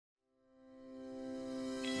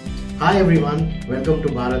Hi everyone, welcome to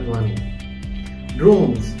Bharatvani.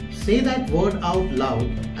 Drones. Say that word out loud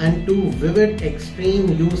and two vivid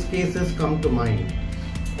extreme use cases come to mind.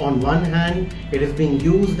 On one hand, it is being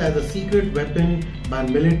used as a secret weapon by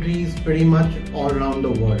militaries pretty much all around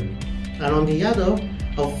the world. And on the other,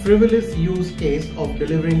 a frivolous use case of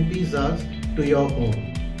delivering pizzas to your home.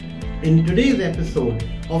 In today's episode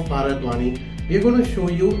of Bharatvani, we are going to show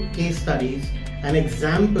you case studies and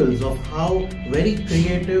examples of how very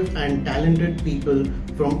creative and talented people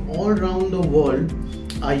from all around the world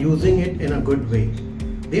are using it in a good way.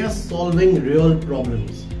 They are solving real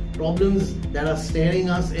problems that are staring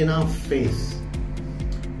us in our face.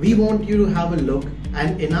 We want you to have a look,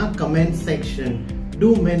 and in our comment section,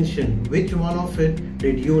 do mention which one of it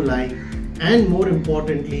did you like, and more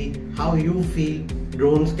importantly, how you feel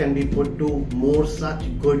drones can be put to more such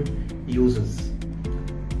good uses.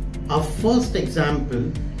 Our first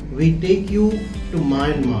example, we take you to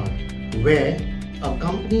Myanmar, where a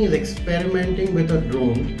company is experimenting with a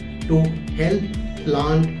drone to help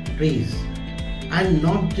plant trees, and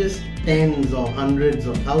not just tens or hundreds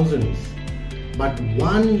or thousands, but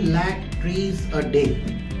 1 lakh trees a day.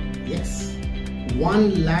 Yes,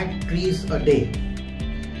 1 lakh trees a day.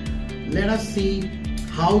 Let us see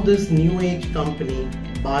how this new age company,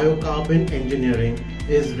 Biocarbon Engineering,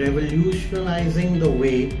 is revolutionizing the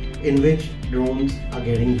way in which drones are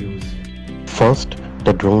getting used. First,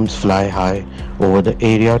 the drones fly high over the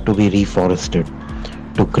area to be reforested,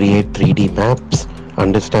 to create 3D maps,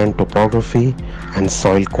 understand topography and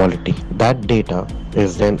soil quality. That data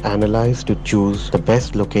is then analyzed to choose the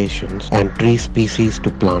best locations and tree species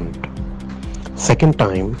to plant. Second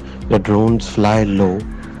time, the drones fly low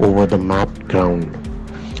over the mapped ground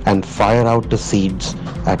and fire out the seeds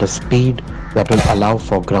at a speed that will allow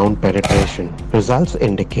for ground penetration. Results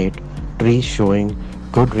indicate trees showing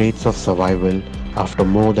good rates of survival after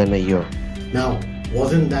more than a year. Now,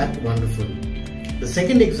 wasn't that wonderful? The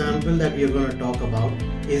second example that we are going to talk about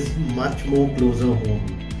is much more closer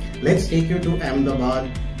home. Let's take you to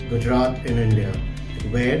Ahmedabad, Gujarat in India,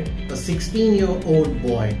 where a 16-year-old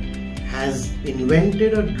boy has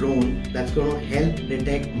invented a drone that's going to help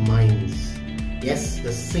detect mines. Yes,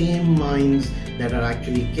 the same mines that are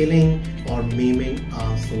actually killing or maiming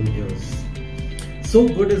our soldiers. So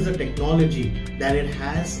good is the technology that it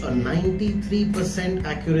has a 93%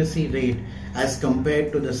 accuracy rate as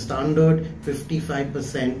compared to the standard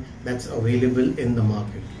 55% that's available in the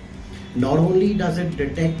market. Not only does it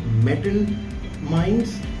detect metal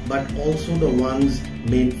mines, but also the ones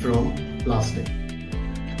made from plastic.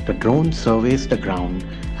 The drone surveys the ground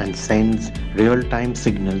and sends real-time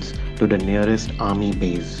signals to the nearest army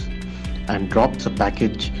base and drops a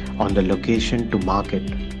package on the location to mark it.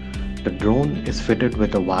 The drone is fitted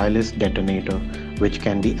with a wireless detonator which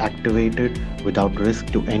can be activated without risk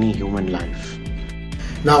to any human life.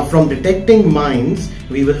 Now, from detecting mines,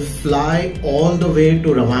 we will fly all the way to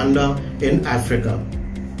Rwanda in Africa.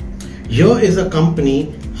 Here is a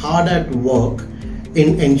company hard at work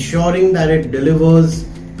in ensuring that it delivers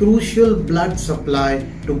crucial blood supply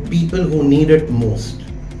to people who need it most.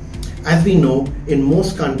 As we know, in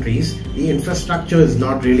most countries, the infrastructure is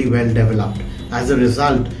not really well developed. As a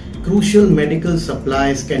result, crucial medical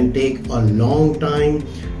supplies can take a long time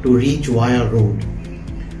to reach via road.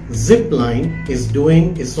 Zipline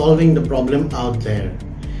is solving the problem out there.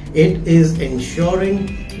 It is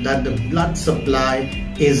ensuring that the blood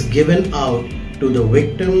supply is given out to the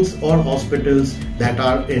victims or hospitals that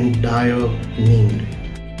are in dire need.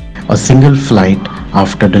 A single flight,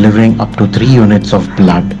 after delivering up to 3 units of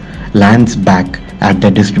blood, lands back at the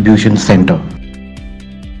distribution center,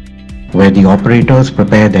 where the operators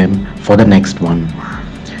prepare them for the next one.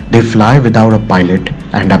 They fly without a pilot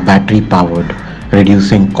and are battery powered,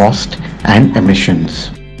 reducing cost and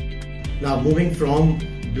emissions. Now, moving from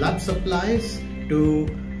blood supplies to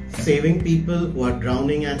saving people who are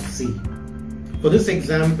drowning at sea. For this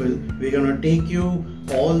example, we're going to take you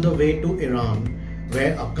all the way to Iran,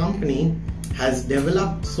 where a company has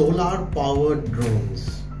developed solar powered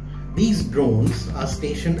drones. These drones are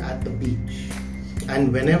stationed at the beach,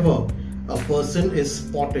 and whenever a person is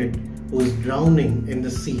spotted who is drowning in the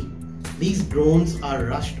sea, these drones are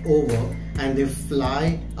rushed over and they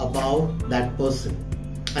fly above that person.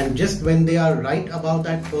 And just when they are right above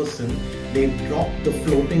that person, they drop the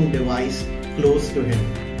floating device close to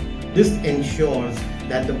him. This ensures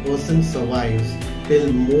that the person survives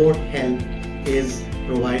till more help is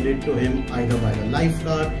provided to him either by the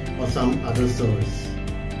lifeguard or some other service.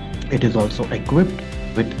 It is also equipped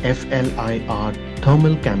with FLIR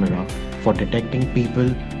thermal camera for detecting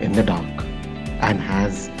people in the dark and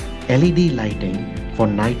has LED lighting for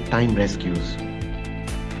nighttime rescues.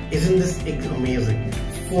 Isn't this amazing?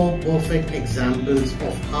 4 perfect examples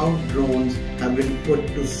of how drones have been put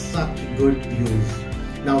to such good use.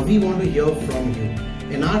 Now we want to hear from you.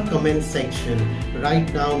 In our comment section,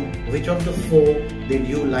 write down which of the 4 did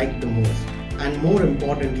you like the most. And more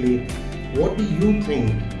importantly, what do you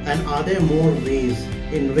think? And are there more ways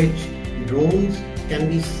in which drones can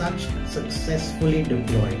be such successfully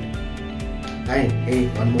deployed? And hey,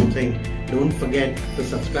 one more thing. Don't forget to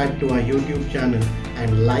subscribe to our YouTube channel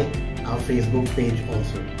and like our Facebook page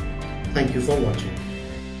also. Thank you for watching.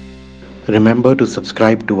 Remember to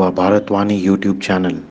subscribe to our Bharatvani YouTube channel.